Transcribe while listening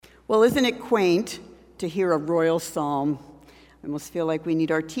Well, isn't it quaint to hear a royal psalm? I almost feel like we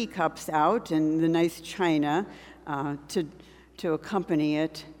need our teacups out and the nice china to accompany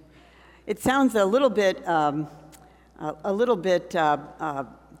it. It sounds a little bit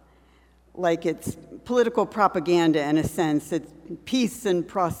like it's political propaganda in a sense. It's peace and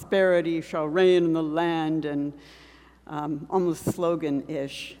prosperity shall reign in the land, and almost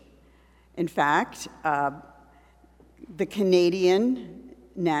slogan-ish. In fact, the Canadian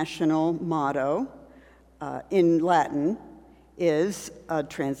national motto in Latin is a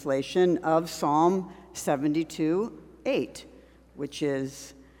translation of Psalm 72:8, which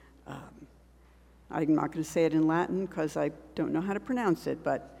is, I'm not going to say it in Latin because I don't know how to pronounce it,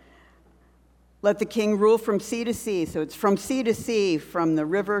 but let the king rule from sea to sea. So it's from sea to sea, from the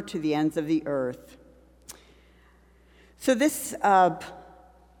river to the ends of the earth. So this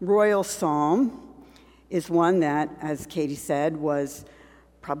royal psalm is one that, as Katie said, was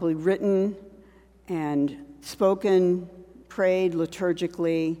probably written and spoken, prayed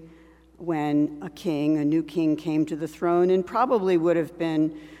liturgically when a new king came to the throne, and probably would have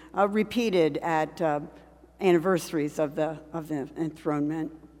been repeated at anniversaries of the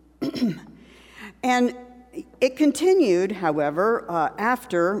enthronement. And it continued, however,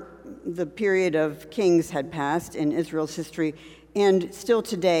 after the period of kings had passed in Israel's history, and still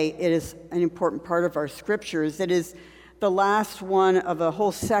today it is an important part of our scriptures. It is the last one of a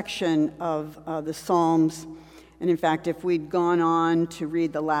whole section of the Psalms. And in fact, if we'd gone on to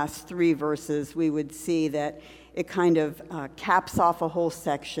read the last 3 verses, we would see that it kind of caps off a whole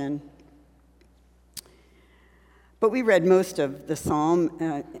section. But we read most of the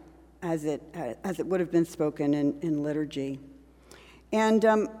psalm as it would have been spoken in liturgy. And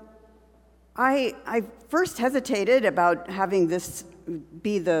I first hesitated about having this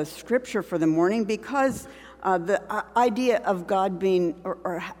be the scripture for the morning because the idea of God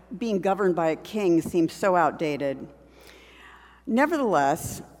being governed by a king seems so outdated.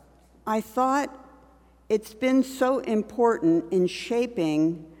 Nevertheless, I thought it's been so important in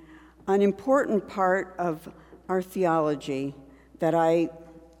shaping an important part of our theology that I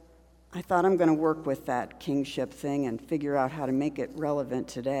thought I'm going to work with that kingship thing and figure out how to make it relevant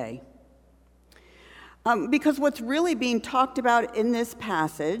today. Because what's really being talked about in this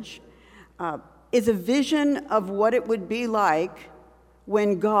passage is a vision of what it would be like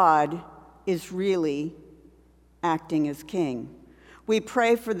when God is really acting as king. We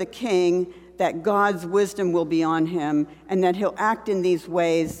pray for the king that God's wisdom will be on him and that he'll act in these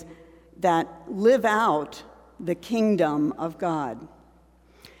ways that live out the kingdom of God.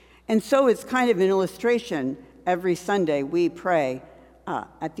 And so it's kind of an illustration. Every Sunday we pray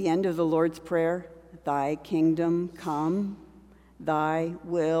at the end of the Lord's Prayer, "Thy kingdom come, thy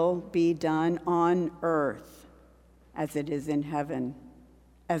will be done on earth as it is in heaven.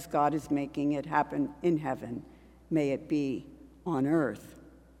 As God is making it happen in heaven, may it be on earth."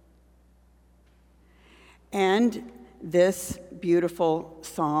 And this beautiful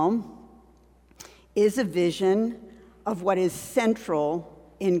psalm is a vision of what is central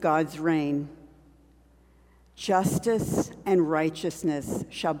in God's reign. Justice and righteousness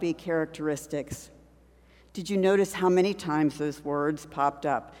shall be characteristics. Did you notice how many times those words popped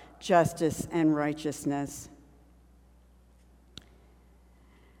up? Justice and righteousness.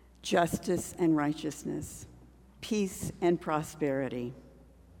 Justice and righteousness. Peace and prosperity.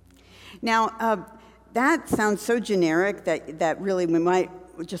 Now, that sounds so generic that really we might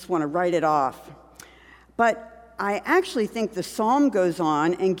just want to write it off. But I actually think the psalm goes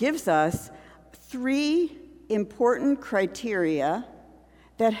on and gives us 3 important criteria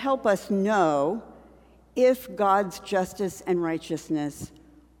that help us know if God's justice and righteousness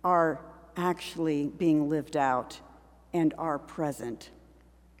are actually being lived out and are present.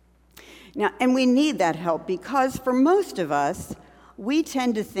 Now, and we need that help because for most of us, we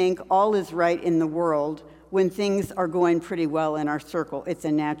tend to think all is right in the world when things are going pretty well in our circle. It's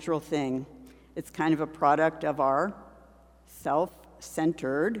a natural thing. It's kind of a product of our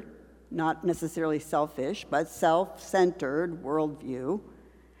self-centered, not necessarily selfish, but self-centered worldview.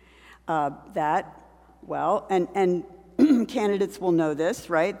 And candidates will know this,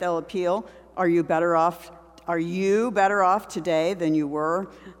 right? They'll appeal, are you better off today than you were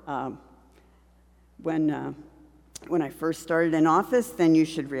when I first started in office? Then you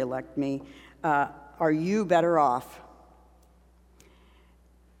should reelect me. Are you better off?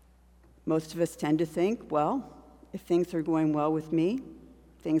 Most of us tend to think, well, if things are going well with me,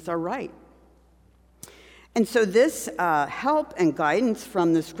 things are right. And so this help and guidance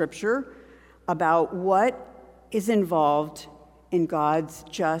from the scripture about what is involved in God's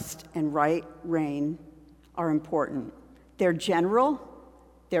just and right reign are important. They're general,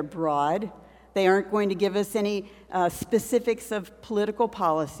 They're broad. They aren't going to give us any specifics of political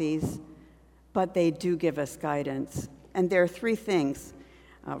policies, but they do give us guidance. And there are three things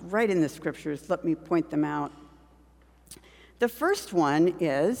right in the scriptures. Let me point them out. The first one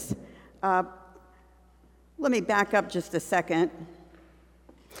is, let me back up just a second.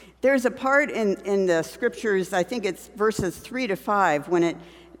 There's a part in the scriptures, I think it's verses 3 to 5, when it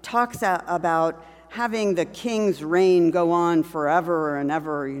talks about having the king's reign go on forever and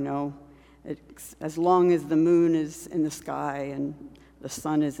ever, as long as the moon is in the sky and the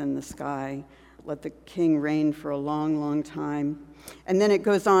sun is in the sky. Let the king reign for a long, long time. And then it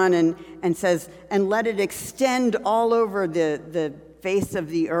goes on and says, and let it extend all over the face of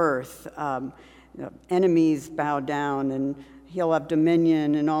the earth. Enemies bow down, and he'll have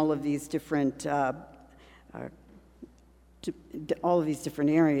dominion in all of these different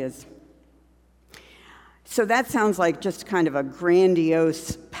areas. So that sounds like just kind of a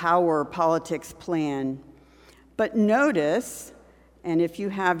grandiose power politics plan. But notice, and if you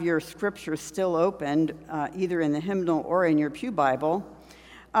have your scripture still opened, either in the hymnal or in your Pew Bible,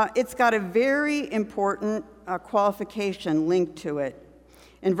 it's got a very important qualification linked to it.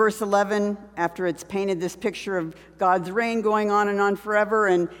 In verse 11, after it's painted this picture of God's reign going on forever,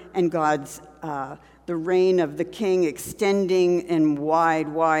 and God's the reign of the king extending in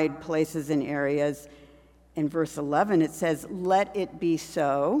wide places and areas, in verse 11 it says, let it be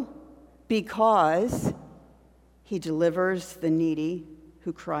so, because he delivers the needy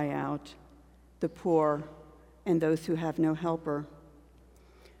who cry out, the poor, and those who have no helper.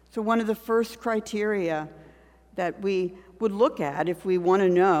 So one of the first criteria that we would look at if we want to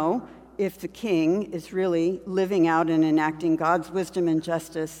know if the king is really living out and enacting God's wisdom and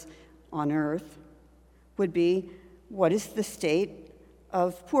justice on earth would be, what is the state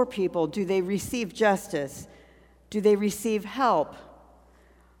of poor people? Do they receive justice? Do they receive help?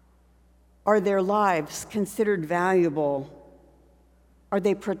 Are their lives considered valuable? Are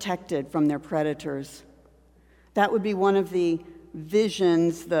they protected from their predators? That would be one of the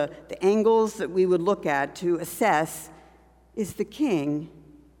visions, the angles that we would look at to assess, is the king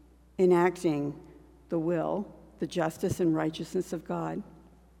enacting the will, the justice and righteousness of God?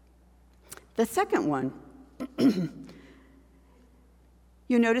 The second one,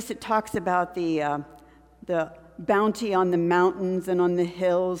 you notice it talks about the bounty on the mountains and on the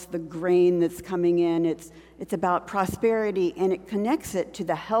hills, the grain that's coming in. It's about prosperity, and it connects it to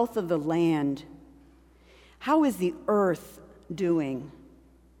the health of the land. How is the earth doing?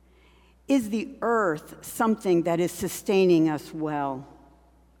 Is the earth something that is sustaining us well?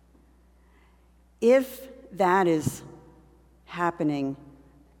 If that is happening,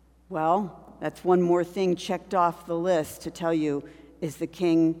 well, that's one more thing checked off the list to tell you, is the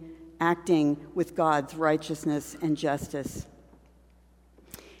king acting with God's righteousness and justice?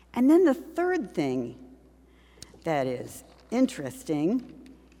 And then the third thing that is interesting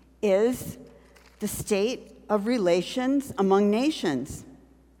is the state of relations among nations.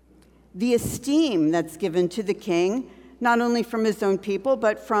 The esteem that's given to the king, not only from his own people,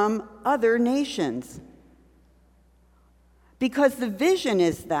 but from other nations. Because the vision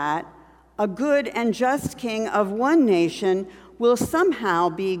is that a good and just king of one nation will somehow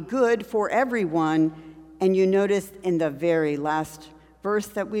be good for everyone. And you notice in the very last verse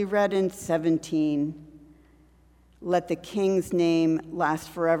that we read in 17, let the king's name last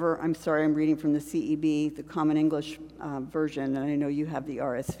forever. I'm sorry, I'm reading from the CEB, the Common English version, and I know you have the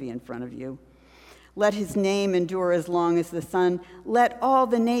RSV in front of you. Let his name endure as long as the sun. Let all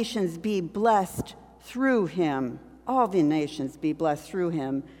the nations be blessed through him. All the nations be blessed through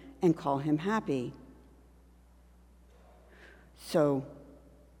him, and call him happy. So,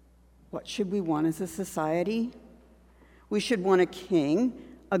 what should we want as a society? We should want a king,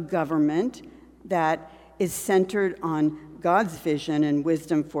 a government that is centered on God's vision and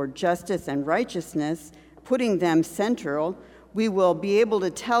wisdom for justice and righteousness, putting them central. We will be able to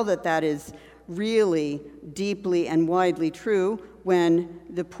tell that that is really deeply and widely true when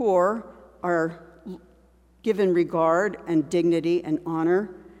the poor are given regard and dignity and honor,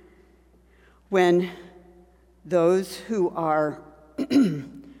 when those who are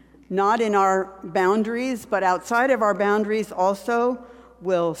not in our boundaries but outside of our boundaries also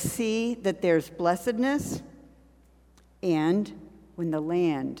will see that there's blessedness, and when the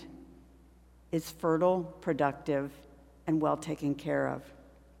land is fertile, productive, and well taken care of.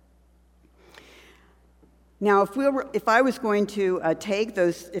 Now, if I were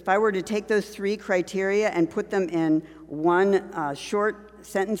to take those three criteria and put them in one short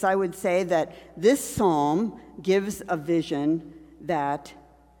sentence, I would say that this psalm gives a vision that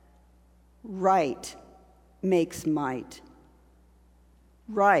right makes might.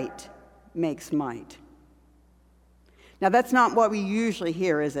 Right makes might. Now, that's not what we usually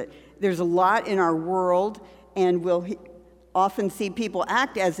hear, is it? There's a lot in our world, and we'll often see people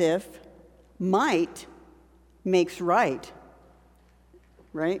act as if might makes right.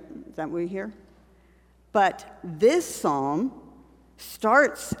 Right? Is that what we hear? But this psalm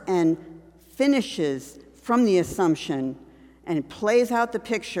starts and finishes from the assumption and plays out the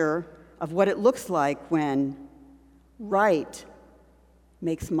picture of what it looks like when right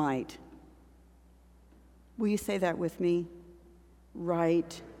makes might. Will you say that with me?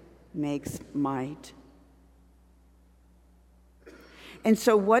 Right makes might. And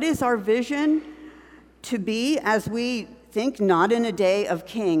so what is our vision to be as we think not in a day of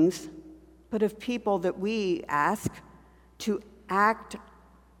kings, but of people that we ask to act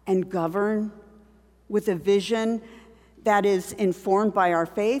and govern with a vision that is informed by our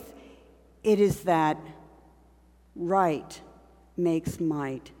faith? It is that right makes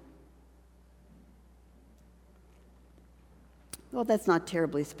might. Well, that's not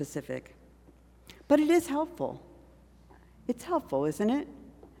terribly specific, but it is helpful. It's helpful, isn't it?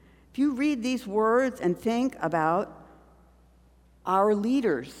 If you read these words and think about our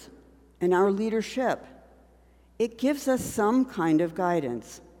leaders and our leadership, it gives us some kind of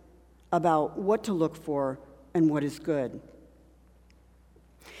guidance about what to look for and what is good.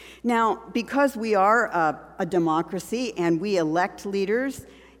 Now, because we are a democracy and we elect leaders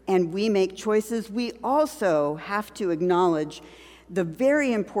and we make choices, we also have to acknowledge the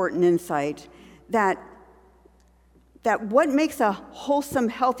very important insight that what makes a wholesome,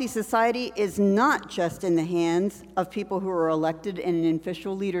 healthy society is not just in the hands of people who are elected in an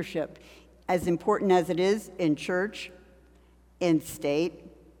official leadership, as important as it is in church, in state,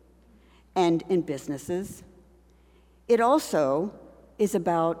 and in businesses. It also is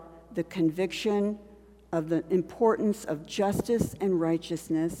about the conviction of the importance of justice and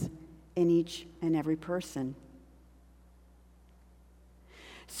righteousness in each and every person.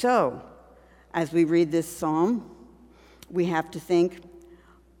 So, as we read this psalm, we have to think,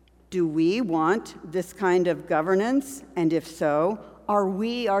 do we want this kind of governance? And if so, are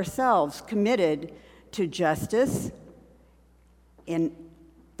we ourselves committed to justice in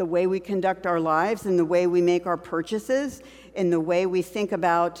the way we conduct our lives, in the way we make our purchases, in the way we think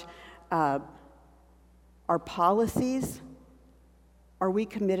about our policies? Are we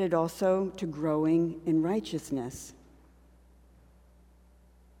committed also to growing in righteousness?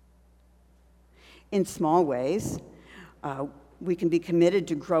 In small ways, we can be committed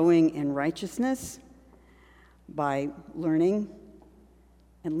to growing in righteousness by learning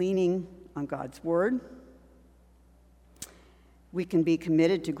and leaning on God's word. We can be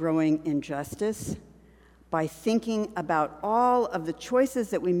committed to growing in justice by thinking about all of the choices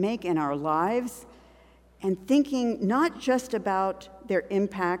that we make in our lives and thinking not just about their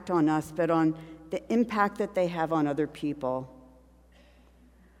impact on us, but on the impact that they have on other people.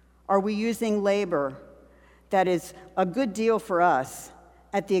 Are we using labor that is a good deal for us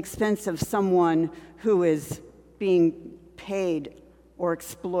at the expense of someone who is being paid or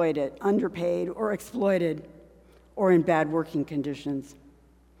exploited, underpaid or exploited, or in bad working conditions?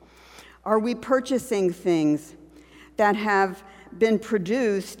 Are we purchasing things that have been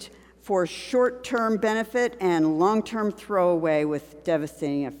produced for short-term benefit and long-term throwaway with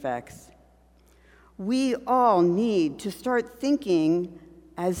devastating effects? We all need to start thinking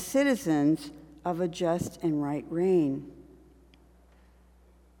as citizens of a just and right reign.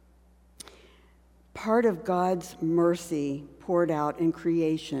 Part of God's mercy poured out in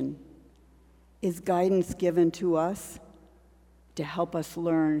creation is guidance given to us to help us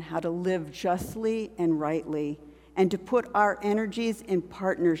learn how to live justly and rightly and to put our energies in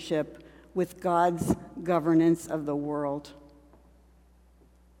partnership with God's governance of the world.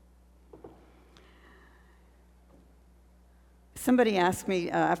 Somebody asked me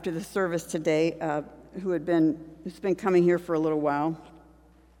after the service today, who's been coming here for a little while.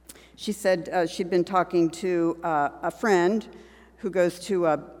 She said she'd been talking to a friend who goes to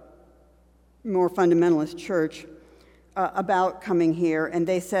a more fundamentalist church about coming here, and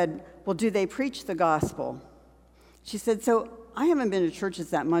they said, well, do they preach the gospel? She said, so I haven't been to churches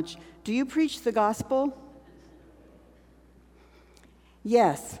that much. Do you preach the gospel?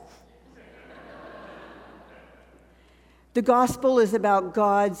 Yes. The gospel is about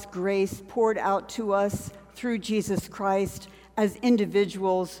God's grace poured out to us through Jesus Christ as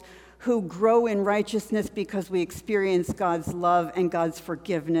individuals who grow in righteousness because we experience God's love and God's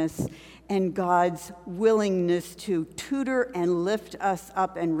forgiveness and God's willingness to tutor and lift us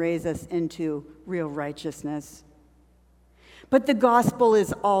up and raise us into real righteousness. But the gospel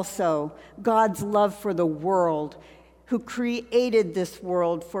is also God's love for the world, who created this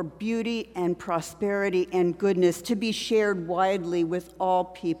world for beauty and prosperity and goodness to be shared widely with all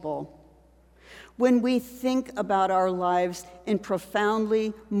people. When we think about our lives in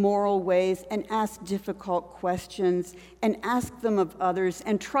profoundly moral ways and ask difficult questions and ask them of others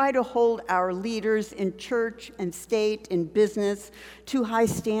and try to hold our leaders in church and state and business to high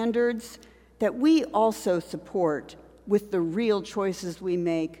standards that we also support with the real choices we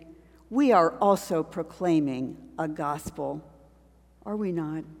make, we are also proclaiming a gospel, are we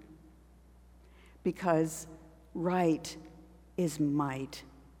not? Because right is might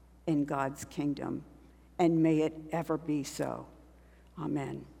in God's kingdom, and may it ever be so.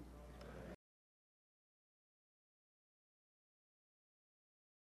 Amen.